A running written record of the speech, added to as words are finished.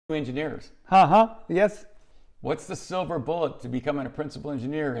engineers. Yes. What's the silver bullet to becoming a principal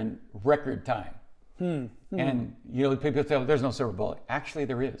engineer in record time? And you know, people say, well, there's no silver bullet. Actually,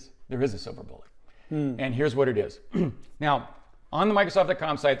 there is. There is a silver bullet. And here's what it is. Now, on the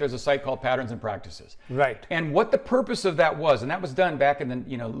Microsoft.com site, there's a site called Patterns and Practices. Right. And what the purpose of that was, and that was done back in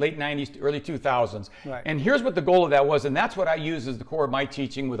the late 90s, early 2000s. Right. And here's what the goal of that was, and that's what I use as the core of my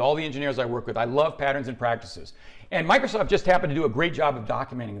teaching with all the engineers I work with. I love patterns and practices. And Microsoft just happened to do a great job of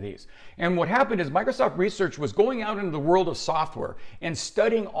documenting these. And what happened is Microsoft Research was going out into the world of software and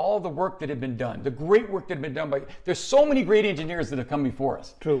studying all the work that had been done, the great work that had been done by, there's so many great engineers that have come before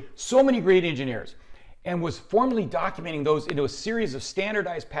us. True. So many great engineers. And was formally documenting those into a series of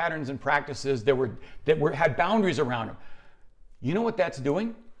standardized patterns and practices that had boundaries around them. You know what that's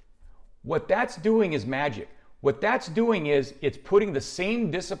doing? What that's doing is magic. What that's doing is it's putting the same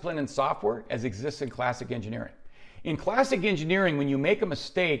discipline in software as exists in classic engineering. In classic engineering, when you make a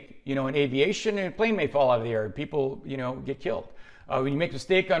mistake, in aviation, a plane may fall out of the air and people, get killed. When you make a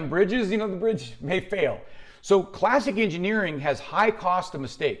mistake on bridges, the bridge may fail. So classic engineering has high cost of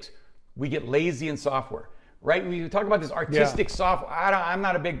mistakes. We get lazy in software, right? We talk about this artistic software. I'm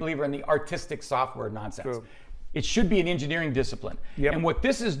not a big believer in the artistic software nonsense. True. It should be an engineering discipline. Yep. And what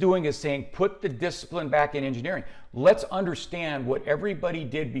this is doing is saying, put the discipline back in engineering. Let's understand what everybody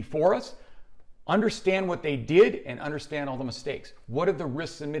did before us, understand what they did, and understand all the mistakes. What are the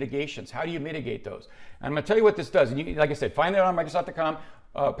risks and mitigations? How do you mitigate those? And I'm going to tell you what this does. And you, like I said, find that on Microsoft.com,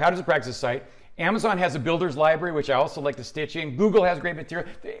 Patterns and Practices site. Amazon has a builder's library, which I also like to stitch in. Google has great material.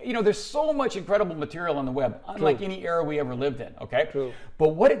 There's so much incredible material on the web, unlike any era we ever lived in, okay? True.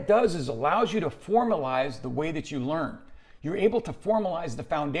 But what it does is allows you to formalize the way that you learn. You're able to formalize the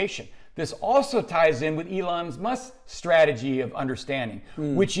foundation. This also ties in with Elon Musk's strategy of understanding,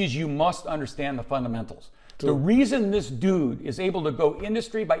 which is you must understand the fundamentals. True. The reason this dude is able to go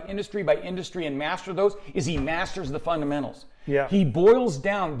industry by industry by industry and master those is he masters the fundamentals. Yeah. He boils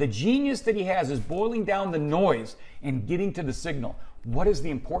down, the genius that he has is boiling down the noise and getting to the signal. What is the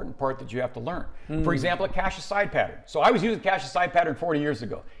important part that you have to learn? For example, a cache aside pattern. So I was using cache aside pattern 40 years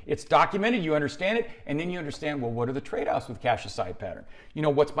ago. It's documented, you understand it, and then you understand, well, what are the trade-offs with cache aside pattern?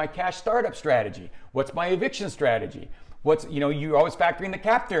 What's my cache startup strategy? What's my eviction strategy? What's, you always factor in the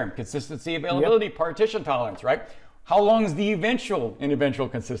CAP theorem, consistency, availability, partition tolerance, right? How long is the eventual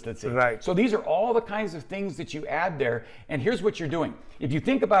consistency? Right. So these are all the kinds of things that you add there. And here's what you're doing. If you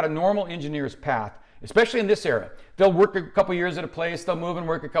think about a normal engineer's path, especially in this era, they'll work a couple years at a place, they'll move and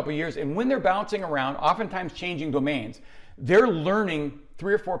work a couple years. And when they're bouncing around, oftentimes changing domains, they're learning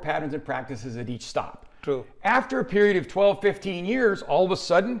 3 or 4 patterns and practices at each stop. True. After a period of 12, 15 years, all of a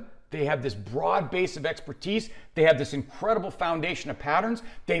sudden, they have this broad base of expertise. They have this incredible foundation of patterns.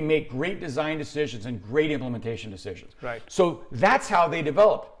 They make great design decisions and great implementation decisions. Right. So that's how they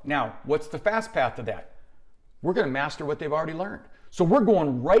develop. Now, what's the fast path to that? We're going to master what they've already learned. So we're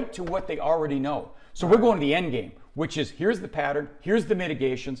going right to what they already know. So we're going to the end game, which is here's the pattern, here's the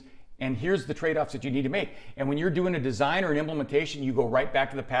mitigations, and here's the trade-offs that you need to make. And when you're doing a design or an implementation, you go right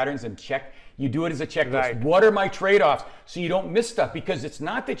back to the patterns and check. You do it as a checklist. Right. What are my trade-offs? So you don't miss stuff, because it's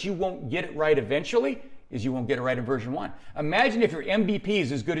not that you won't get it right eventually, is you won't get it right in version 1. Imagine if your MVP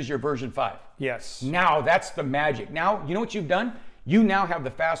is as good as your version 5. Yes. Now that's the magic. Now, you know what you've done? You now have the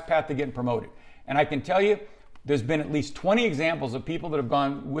fast path to getting promoted. And I can tell you, there's been at least 20 examples of people that have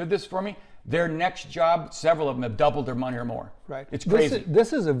gone with this for me. Their next job, several of them have doubled their money or more. Right. It's crazy.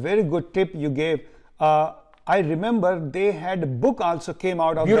 This is a very good tip you gave. I remember they had a book also came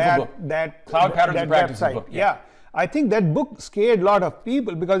out of that Cloud Patterns and Practices website. book. Yeah. I think that book scared a lot of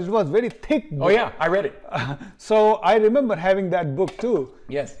people because it was very thick book. Oh yeah, I read it. So I remember having that book too.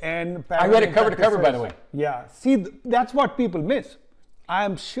 Yes. And I read it cover to cover, by the way. Yeah. See, that's what people miss. I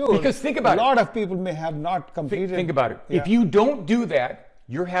am sure. Because think about a lot of people may have not completed. Think about it. Yeah. If you don't do that,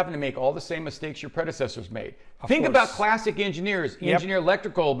 you're having to make all the same mistakes your predecessors made. Think about classic engineers, engineer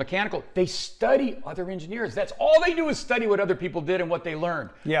electrical, mechanical. They study other engineers. That's all they do is study what other people did and what they learned.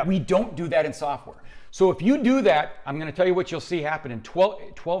 Yeah. We don't do that in software. So if you do that, I'm going to tell you what you'll see happen in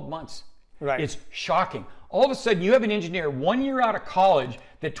 12 months. Right. It's shocking. All of a sudden, you have an engineer 1 year out of college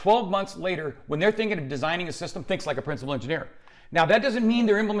that 12 months later, when they're thinking of designing a system, thinks like a principal engineer. Now, that doesn't mean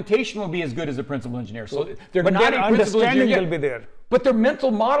their implementation will be as good as a principal engineer. So they're but not their a principal engineer yet, will be there. but their mental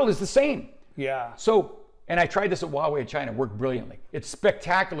model is the same. Yeah. So, and I tried this at Huawei in China, it worked brilliantly. It's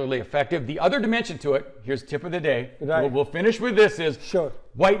spectacularly effective. The other dimension to it, here's tip of the day. Right. We'll finish with this is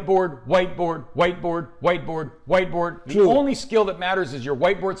whiteboard, whiteboard, whiteboard, whiteboard, whiteboard. The only skill that matters is your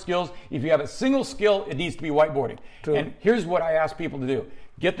whiteboard skills. If you have a single skill, it needs to be whiteboarding. True. And here's what I ask people to do.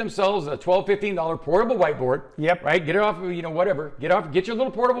 get themselves a $12, $15 portable whiteboard. Yep. Right? Get it off, whatever. Get your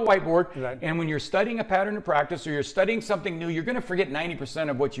little portable whiteboard. Right. And when you're studying a pattern of practice or you're studying something new, you're going to forget 90%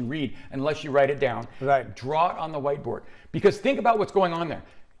 of what you read unless you write it down. Right. Draw it on the whiteboard. Because think about what's going on there.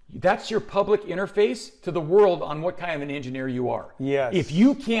 That's your public interface to the world on what kind of an engineer you are. Yes. If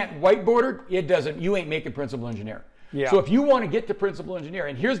you can't whiteboard it, you ain't making principal engineer. Yeah. So if you want to get to principal engineer,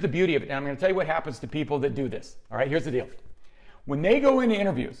 and here's the beauty of it, and I'm going to tell you what happens to people that do this. All right, here's the deal. When they go into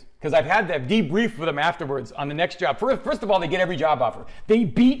interviews, because I've had that debrief with them afterwards on the next job, first of all, they get every job offer. They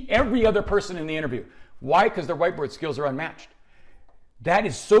beat every other person in the interview. Why? Because their whiteboard skills are unmatched. That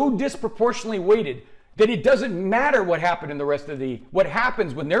is so disproportionately weighted that it doesn't matter what happened in the rest of what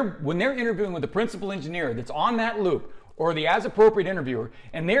happens when they're interviewing with the principal engineer that's on that loop, or the as appropriate interviewer,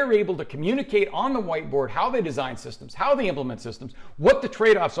 and they're able to communicate on the whiteboard how they design systems, how they implement systems, what the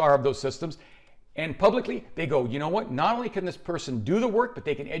trade-offs are of those systems, and publicly they go, you know what, not only can this person do the work, but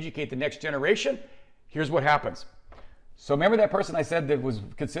they can educate the next generation. Here's what happens. So remember that person I said that was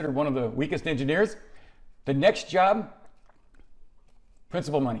considered one of the weakest engineers? The next job,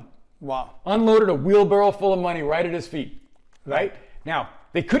 principal money. Wow. Unloaded a wheelbarrow full of money right at his feet, right? Now,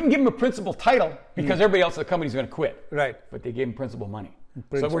 they couldn't give him a principal title because everybody else at the company is going to quit. Right. But they gave him principal money.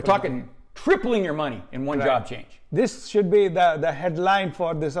 So we're talking tripling your money in one job change. This should be the headline for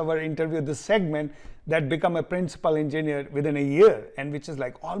our interview, this segment, that become a principal engineer within a year, and which is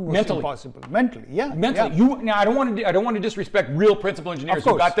like almost impossible. Mentally, yeah. Mentally. Yeah. Now, I don't want to disrespect real principal engineers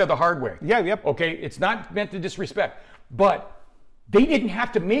who got there the hard way. Yeah, yep. Okay, it's not meant to disrespect. But they didn't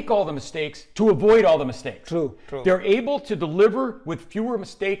have to make all the mistakes to avoid all the mistakes. True, true. They're able to deliver with fewer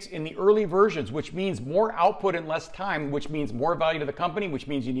mistakes in the early versions, which means more output in less time, which means more value to the company, which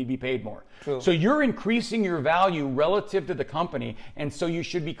means you need to be paid more. True. So you're increasing your value relative to the company, and so you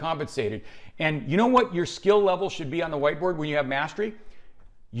should be compensated. And you know what your skill level should be on the whiteboard when you have mastery?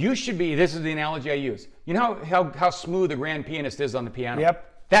 You should be, this is the analogy I use. You know how smooth a grand pianist is on the piano?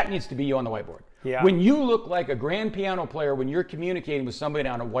 Yep. That needs to be you on the whiteboard. Yeah. When you look like a grand piano player, when you're communicating with somebody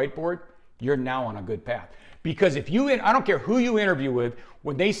on a whiteboard, you're now on a good path. Because if you, I don't care who you interview with,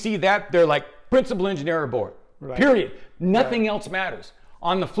 when they see that, they're like principal engineer aboard. Right. Period. Nothing else matters.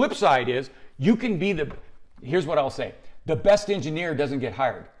 On the flip side is, you can be here's what I'll say. The best engineer doesn't get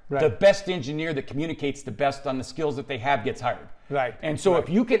hired. Right. The best engineer that communicates the best on the skills that they have gets hired. Right. And so if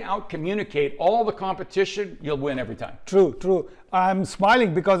you can out-communicate all the competition, you'll win every time. True, true. I'm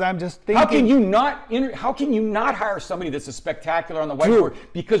smiling because I'm just thinking. How can you not hire somebody that's a spectacular on the whiteboard? True.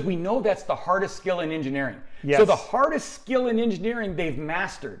 Because we know that's the hardest skill in engineering. Yes. So the hardest skill in engineering they've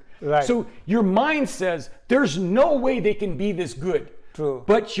mastered. Right. So your mind says, there's no way they can be this good. True.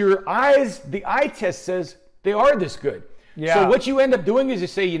 But your eyes, the eye test says they are this good. Yeah. So what you end up doing is you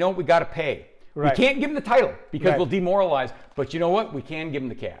say, you know what, we got to pay. Right. We can't give them the title because we'll demoralize, but you know what? We can give them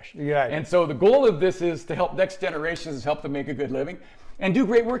the cash. Right. And so the goal of this is to help next generations, help them make a good living and do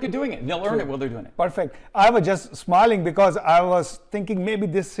great work at doing it. And they'll earn it while they're doing it. Perfect. I was just smiling because I was thinking maybe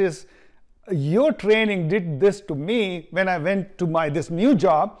this is, your training did this to me when I went to this new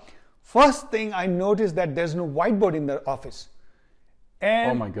job. First thing I noticed that there's no whiteboard in the office.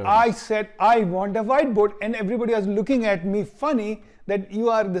 And oh my goodness. I said, I want a whiteboard. And everybody was looking at me funny that you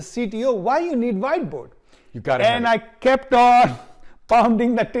are the CTO. Why you need whiteboard? You got it. And I kept on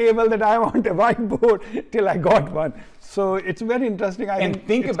pounding the table that I want a whiteboard till I got one. So it's very interesting. And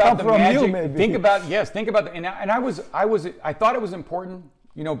think about the magic. Think about I thought it was important,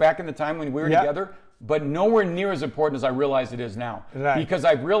 you know, back in the time when we were together, but nowhere near as important as I realized it is now. Right. Because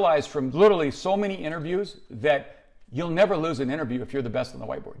I've realized from literally so many interviews that you'll never lose an interview if you're the best on the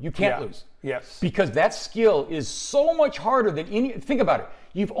whiteboard. You can't lose. Yes. Because that skill is so much harder than any, think about it.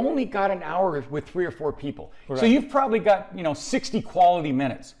 You've only got an hour with 3 or 4 people. Right. So you've probably got, 60 quality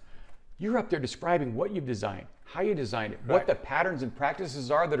minutes. You're up there describing what you've designed, how you designed it, what the patterns and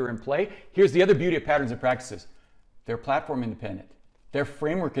practices are that are in play. Here's the other beauty of patterns and practices. They're platform independent. They're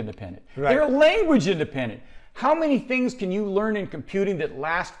framework independent. Right. They're language independent. How many things can you learn in computing that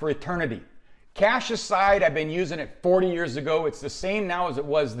last for eternity? Cache aside, I've been using it 40 years ago. It's the same now as it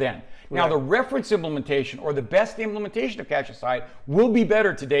was then. Right. Now, the reference implementation or the best implementation of cache aside will be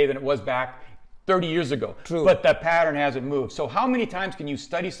better today than it was back 30 years ago. True. But the pattern hasn't moved. So how many times can you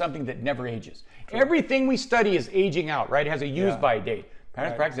study something that never ages? True. Everything we study is aging out, right? It has a use-by date.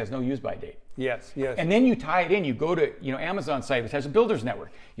 Pattern practice has no use-by date. Yes, yes. And then you tie it in. You go to Amazon site, which has a builder's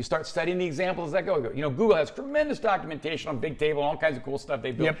network. You start studying the examples as that go. Google has tremendous documentation on Big Table, all kinds of cool stuff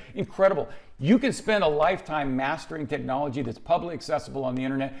they built. Yep. Incredible. You can spend a lifetime mastering technology that's publicly accessible on the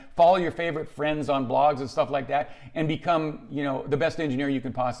internet, follow your favorite friends on blogs and stuff like that, and become the best engineer you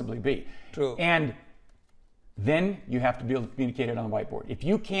can possibly be. True. And then you have to be able to communicate it on the whiteboard. If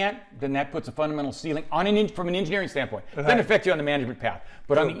you can't, then that puts a fundamental ceiling on from an engineering standpoint. It doesn't affect you on the management path.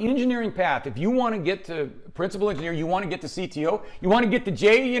 But on the engineering path, if you want to get to principal engineer, you want to get to CTO, you want to get to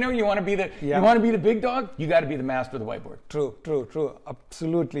J, you want to be the you want to be the big dog, you got to be the master of the whiteboard. True.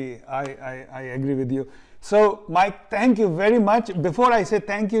 Absolutely. I agree with you. So Mike, thank you very much. Before I say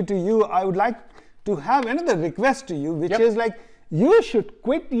thank you to you, I would like to have another request to you, which is like, you should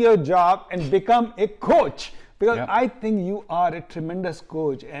quit your job and become a coach. Because I think you are a tremendous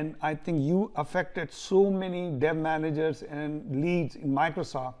coach, and I think you affected so many dev managers and leads in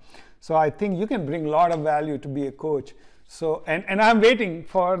Microsoft. So I think you can bring a lot of value to be a coach. So, and I'm waiting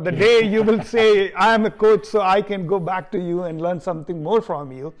for the day you will say, I am a coach, so I can go back to you and learn something more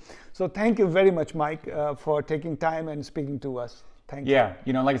from you. So thank you very much, Mike, for taking time and speaking to us. Thank you.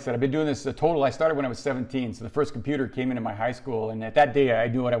 Yeah, like I said, I've been doing this I started when I was 17. So the first computer came into my high school, and at that day I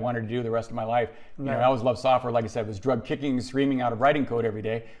knew what I wanted to do the rest of my life. I always loved software. Like I said, it was drug kicking and screaming out of writing code every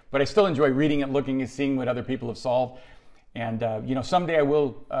day. But I still enjoy reading it, looking and seeing what other people have solved. And someday I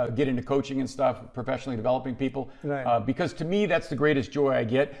will get into coaching and stuff, professionally developing people. Because to me, that's the greatest joy I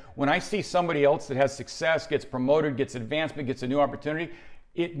get. When I see somebody else that has success, gets promoted, gets advancement, gets a new opportunity,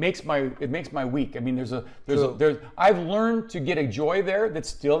 it makes my week. I mean, I've learned to get a joy there that's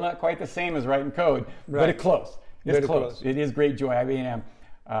still not quite the same as writing code, but it's close. It's close. It is great joy. I mean,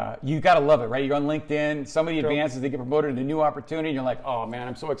 you got to love it, right? You're on LinkedIn, somebody advances, they get promoted to a new opportunity, and you're like, oh man,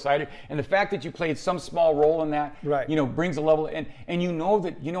 I'm so excited. And the fact that you played some small role in that, brings a level, and you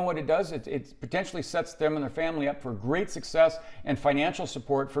know what it does? It potentially sets them and their family up for great success and financial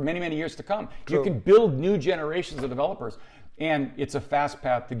support for many, many years to come. You can build new generations of developers. And it's a fast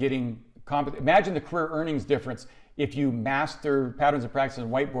path to getting competent. Imagine the career earnings difference if you master patterns and practices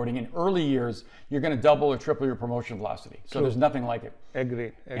and whiteboarding. In early years, you're going to double or triple your promotion velocity. So there's nothing like it.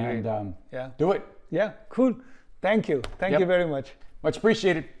 Agreed. And do it. Yeah, cool. Thank you. Thank you very much. Much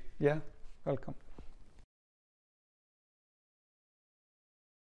appreciated. Yeah, welcome.